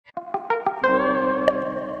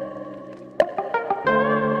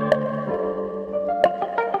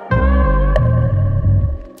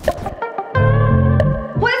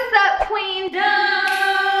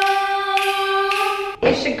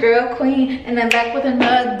Queen, and I'm back with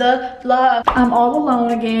another vlog. I'm all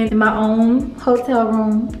alone again in my own hotel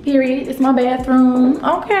room. Period. It's my bathroom.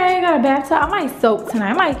 Okay, got a bathtub. I might soak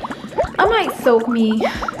tonight. I might soak me,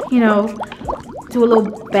 you know, do a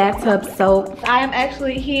little bathtub soak. I am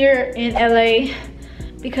actually here in LA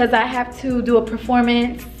because I have to do a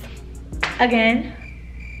performance again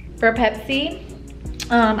for Pepsi.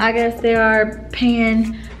 I guess they are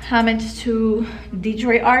paying homage to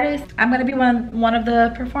Detroit artists. I'm gonna be one of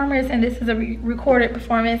the performers, and this is a recorded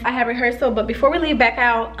performance. I have rehearsal, but before we leave back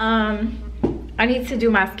out, I need to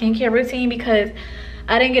do my skincare routine because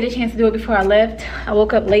I didn't get a chance to do it before I left. I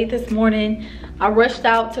woke up late this morning. I rushed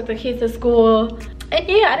out, took the kids to school, and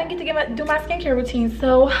yeah, I didn't get to do my skincare routine.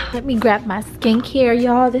 So let me grab my skincare,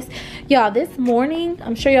 y'all. This morning,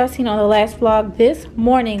 I'm sure y'all seen on the last vlog, this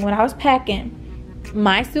morning when I was packing,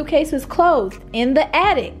 my suitcase was closed in the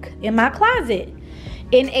attic, in my closet,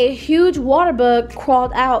 and a huge water bug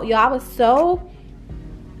crawled out. Y'all,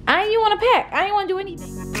 I didn't even want to pack. I didn't want to do anything.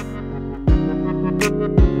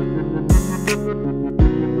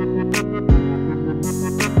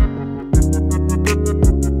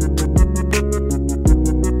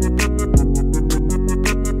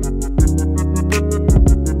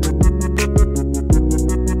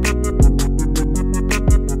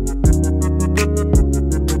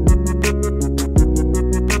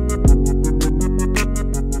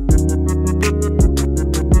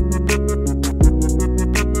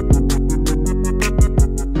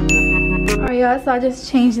 So I just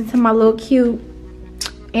changed into my little cute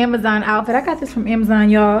Amazon outfit. I got this from Amazon,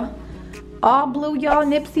 y'all. All blue, y'all.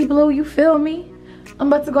 Nipsey blue, you feel me? I'm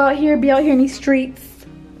about to go out here, be out here in these streets.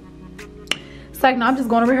 It's like, no, I'm just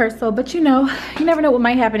going to rehearsal. But you know, you never know what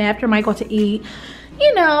might happen after. I might go to eat,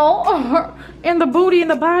 you know. And the booty and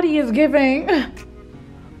the body is giving.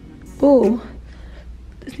 Ooh,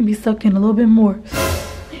 this can be sucked in a little bit more.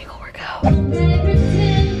 There you go, work out.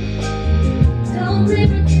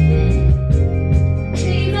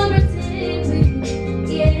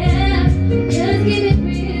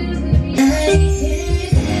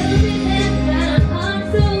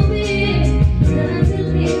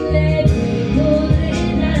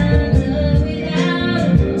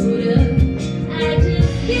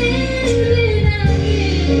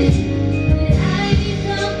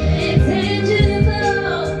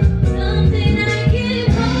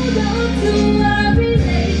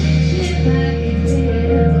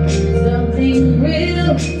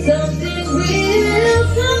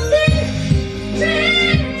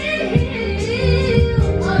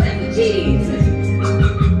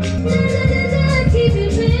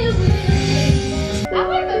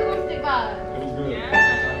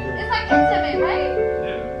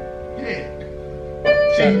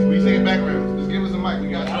 We sing it backwards. Just give us a mic. We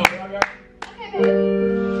got it. Okay, baby.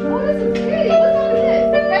 Oh, this is pretty. What song is this?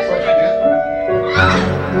 Fresh I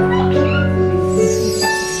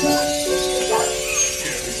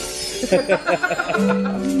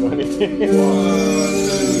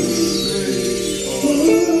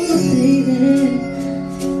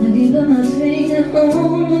can put my finger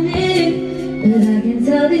on it, but I can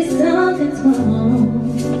tell that something's wrong.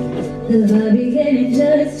 The vibe be getting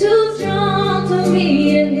just too strong for me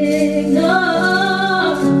to ignore.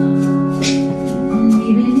 And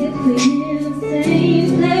even if we're in the same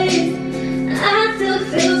place, I still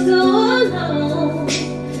feel so alone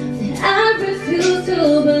that I refuse to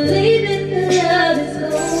believe that the love is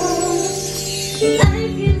gone.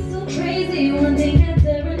 Life gets so crazy, one thing after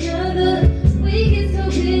another. We get so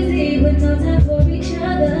busy with no time for each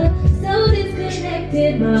other. So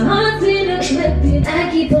disconnected, my heart's been neglected. I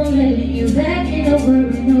keep on letting you back and over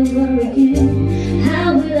again.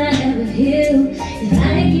 How will I ever heal if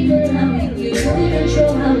I keep allowing you to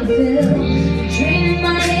control how I feel? Draining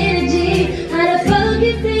my energy. How the fuck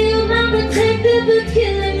is you my protector but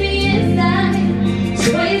killing me inside? So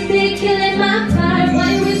why you stay killing my fire? Why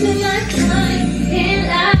you wasting my time? And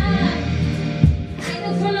I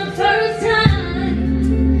know from the first time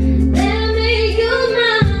that I made you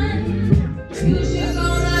mine. You should go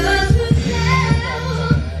love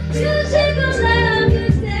yourself. You should go love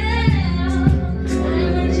yourself. I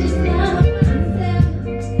want you to love myself.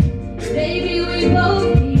 Baby, we both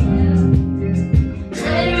need help.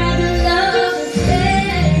 I'd rather love myself.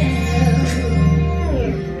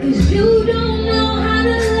 'Cause you don't know how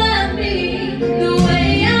to love me the way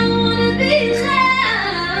I wanna be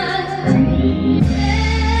loved.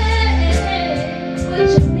 Say what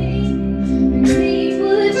you mean and mean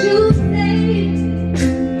what you say.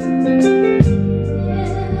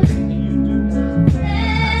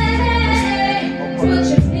 Say what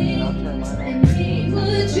you mean and mean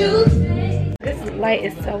what you say. This light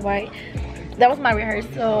is so white. That was my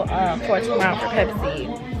rehearsal for tomorrow for Pepsi.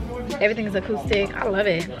 Everything is acoustic. I love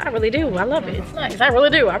it. I really do. I love it. It's nice. I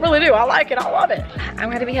really do. I really do. I like it. I love it.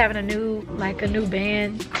 I'm gonna be having a new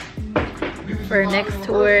band for next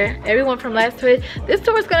tour. Everyone from last tour. This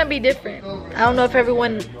tour is gonna be different. I don't know if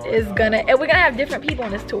everyone is gonna. And we're gonna have different people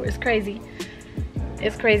on this tour. It's crazy.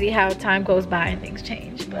 It's crazy how time goes by and things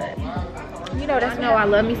change. But you know, that's I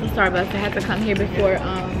love me some Starbucks. I had to come here before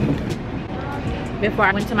I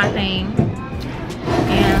went to my thing.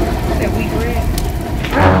 And that wheat bread.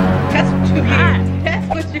 That's what you get. That's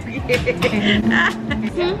what you get.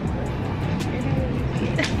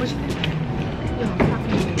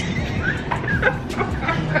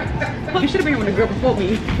 You should have been with the girl before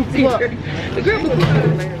me. The girl before me.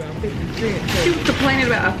 She was complaining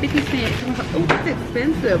about a 50 cent. She was like, oh, that's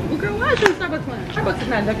expensive. Well, girl, why is you in Starbucks one? Starbucks is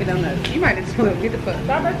not Dunkin' Donuts. You might just want to get the fuck.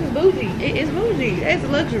 Starbucks is bougie. It is bougie. It's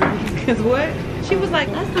luxury. Because what? She was like,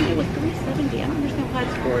 last time it was $3.70. I don't understand why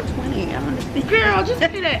it's $4.20. I don't understand. Girl, just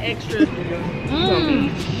pay that extra. It's gonna be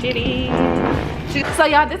shitty. So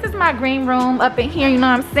y'all, this is my green room up in here, you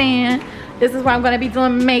know what I'm saying? This is where I'm gonna be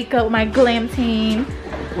doing makeup with my glam team.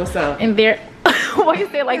 What's up? And there, why you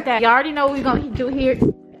say it like that? Y'all already know what we're gonna do here.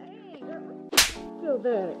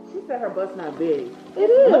 She said her butt's not big. It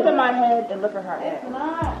is. Look at my head and look at her head. It's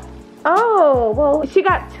not. Oh, well, she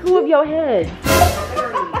got 2 of your heads.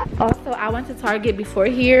 Also, I went to Target before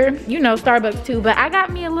here. You know, Starbucks too, but I got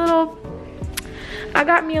me a little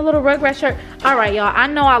Rugrat shirt. All right, y'all, I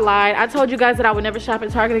know I lied. I told you guys that I would never shop at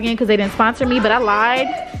Target again because they didn't sponsor me, but I lied.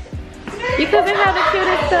 Because they have the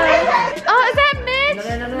cutest stuff. Oh, is that Mitch?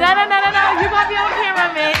 No. You're gonna be on camera,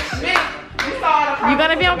 Mitch. You're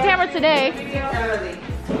gonna be on camera today.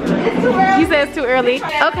 He says it's too early.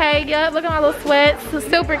 Okay, yeah, look at my little sweats.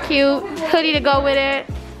 Super cute. Hoodie to go with it.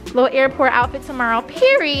 Little airport outfit tomorrow,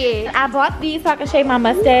 period. I bought these so I can shave my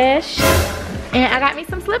mustache. And I got me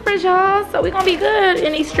some slippers, y'all. So we're gonna be good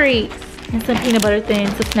in these streets. And some peanut butter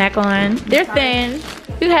thins to snack on. They're thin.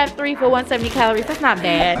 You have 3 for 170 calories. That's not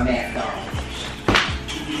bad.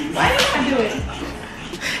 Why did I do it?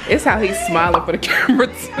 It's how he's smiling for the camera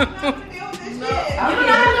too.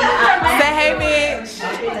 Say hey, Mitch.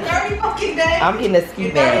 I'm getting a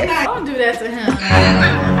ski mask. Don't do that to him.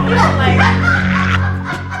 Like,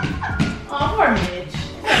 oh, poor Mitch.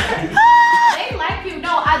 They like you.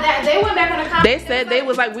 No, they went back on the comments. They said they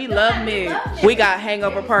was like, we love Mitch. We got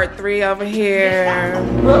Hangover Part 3 over here.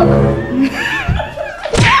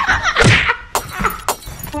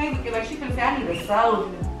 Like she can say I need a soldier.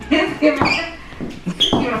 You're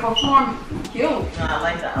gonna perform cute. No, I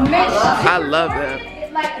like that. I love that.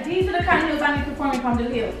 Like, these are the kind of heels I need to perform if I'm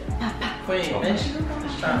doing heels. Queen, Mitch,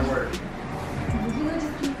 it's trying to work.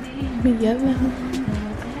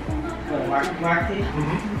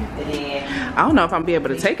 I don't know if I'm be able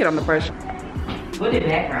to take it on the first. What did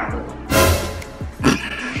background look like?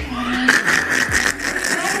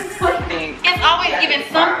 It's always giving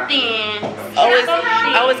something.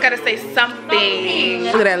 Always gotta say something.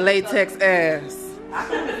 Look at that latex ass. I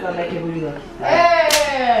think it's gonna make it real.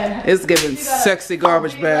 Hey. It's giving sexy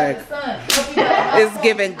garbage bag. It's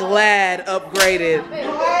giving Glad upgraded.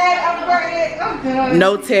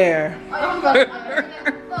 No tear.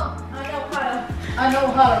 I know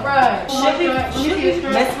how to ride.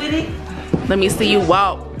 Mess with it. Let me see you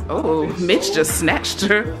walk. Oh, Mitch just snatched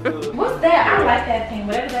her. What's that? I like that thing,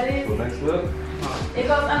 whatever that is. It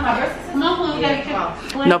goes on my birth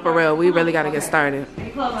certificate. No, for real, we really gotta get started. Turn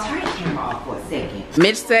the camera off for a second.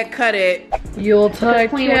 Mitch said cut it. You'll take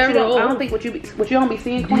Queen, I don't think what you don't be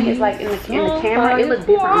seeing, Queen, is like in the camera. It looks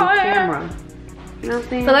different on camera. You know what I'm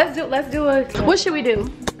saying? So let's do it. What should we do?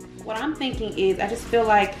 What I'm thinking is, I just feel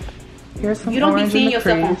like Here's some you don't be orange seeing in the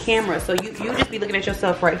yourself on crease. camera, so you just be looking at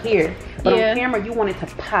yourself right here. But Yeah. on camera, you want it to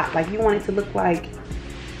pop. Like you want it to look like.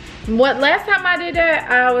 What last time I did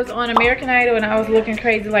that, I was on American Idol and I was looking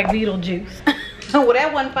crazy like Beetlejuice. Well,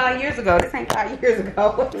 that wasn't 5 years ago. This ain't 5 years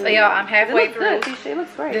ago. So y'all, I'm halfway It through looks good. It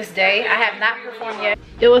looks great. this day. I have not performed yet.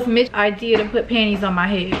 It was Mitch's idea to put panties on my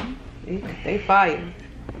head. They fire.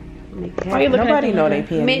 Why you looking Nobody at know me? they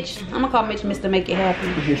penny. Mitch, I'm gonna call Mitch Mr. Make It Happy.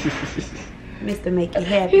 Mr. Make It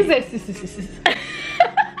Happy. He said,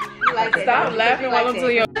 Like that. Stop laughing while I'm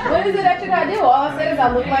doing your. what is it that you gotta do? All I said is I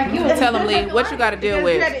look like you. Tell him, Lee, what you gotta deal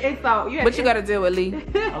with? What you gotta deal with, Lee?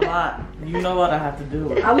 A lot. You know what I have to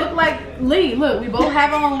do. I look like Lee. Look, we both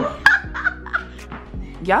have on.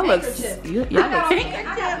 Y'all look. I Y'all got look.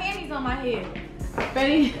 panties on my head.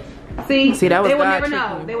 Ready? See, that was they will God never know.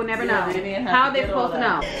 tricking. They will never Yeah, they know. didn't have How to they get all supposed to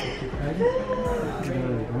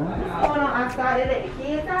know? going on outside? They let the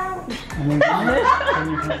kids out?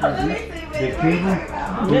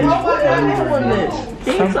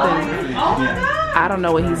 I don't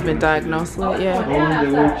know what he's been diagnosed with yet.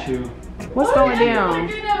 What's going down?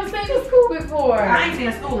 You never seen the school before. I ain't seen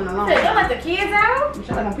a school in a long They time. let the kids out?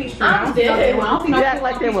 Shut up on Peachtree. I'm dead. You act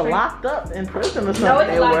like they were locked up in prison or No, something.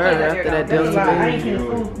 it's They locked were up. after that Delta I ain't baby. seen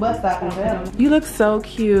a school bus stop in Alabama. You look so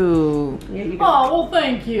cute. Yeah, you do. Oh, well,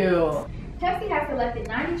 thank you. Pepsi has selected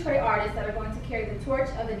 9 Detroit artists that are going to carry the torch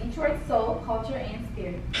of the Detroit soul, culture, and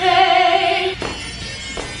spirit. Hey.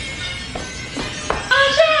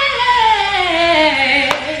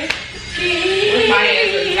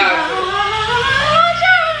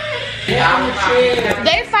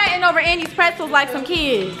 They fighting over Andy's pretzels like some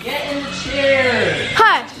kids. Get in the chair.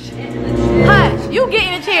 Hush. Hush. You get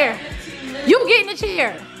in the chair. You get in the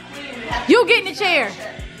chair. You get in the chair.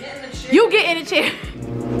 You get in the chair.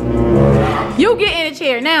 You get in the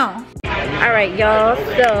chair now. All right, y'all.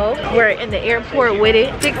 So we're in the airport with it.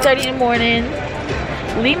 6:30 in the morning.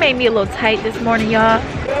 Lee made me a little tight this morning, y'all.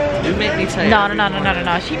 You make me tired.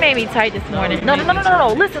 No. She made me tight this morning. No.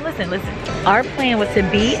 Listen. Our plan was to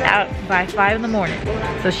be out by 5 in the morning.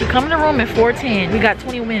 So she come in the room at 4:10. We got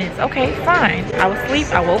 20 minutes. Okay, fine. I was asleep.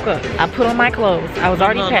 I woke up. I put on my clothes. I was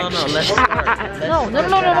already packed. No. Let's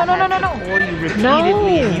No. Call you repeatedly.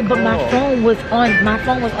 No, but my phone was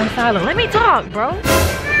on silent. Let me talk, bro.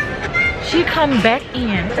 She come back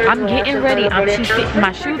in. I'm getting ready.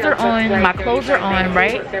 My shoes are on. My clothes are on,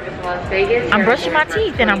 right? I'm brushing my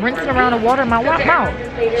teeth and I'm rinsing around the water in my mouth.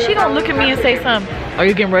 She gonna look at me and say something. Are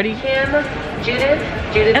you getting ready? And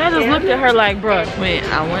I just looked at her like, bruh. Queen,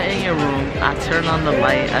 I went in your room. I turned on the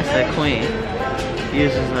light. I said, Queen. You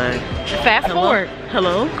was just like, Fast forward.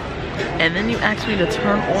 Hello? And then you asked me to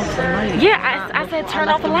turn off the light. Yeah, I said turn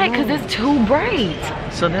off the light because it's too bright.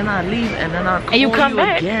 So then I leave and then I call you come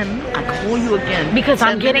back again. I call you again because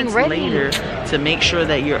I'm 10 getting minutes ready later to make sure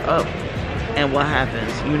that you're up. And what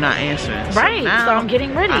happens? You're not answering. Right. now, So I'm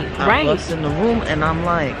getting ready. I Right. bust in the room and I'm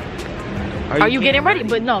like, Are you getting ready?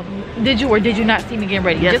 But no. Did you or did you not see me getting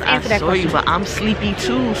ready? Yes, Just answer that saw question. you, but I'm sleepy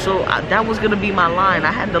too. So that was gonna be my line.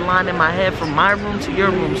 I had the line in my head from my room to your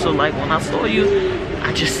room. So like when I saw you,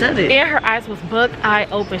 I just said it. And her eyes was bug-eye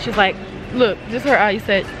open. She's like, look, just her eyes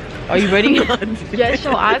said, are you ready? Yes,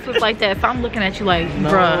 your eyes was like that. So I'm looking at you like,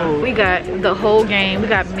 bruh. We got the whole game. We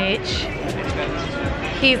got Mitch.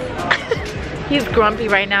 He's grumpy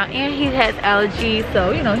right now and he has allergies.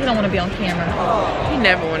 So, you know, he don't want to be on camera. He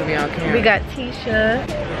never want to be on camera. We got Tisha.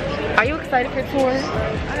 Are you excited for tour?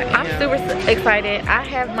 I'm super excited. I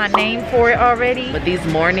have my name for it already. But these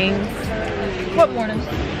mornings. What mornings?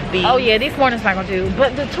 Oh yeah, these mornings not gonna do.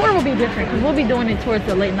 But the tour will be different because we'll be doing it towards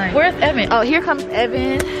the late night. Where's Evan? Oh, here comes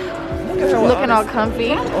Evan. Looking all comfy.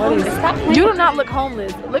 You do not look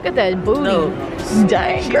homeless. Look at that booty. No.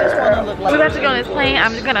 Dang, girl. We're about to go on this plane.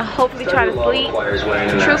 I'm just gonna hopefully try to sleep.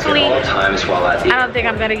 Truthfully, I don't think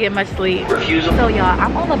I'm gonna get much sleep. So y'all,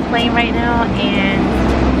 I'm on the plane right now and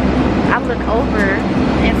I look over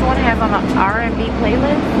and someone has on an R&B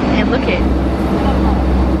playlist and look at.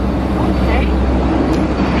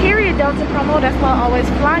 Okay. Period Delta promo. That's why I always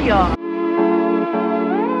fly y'all.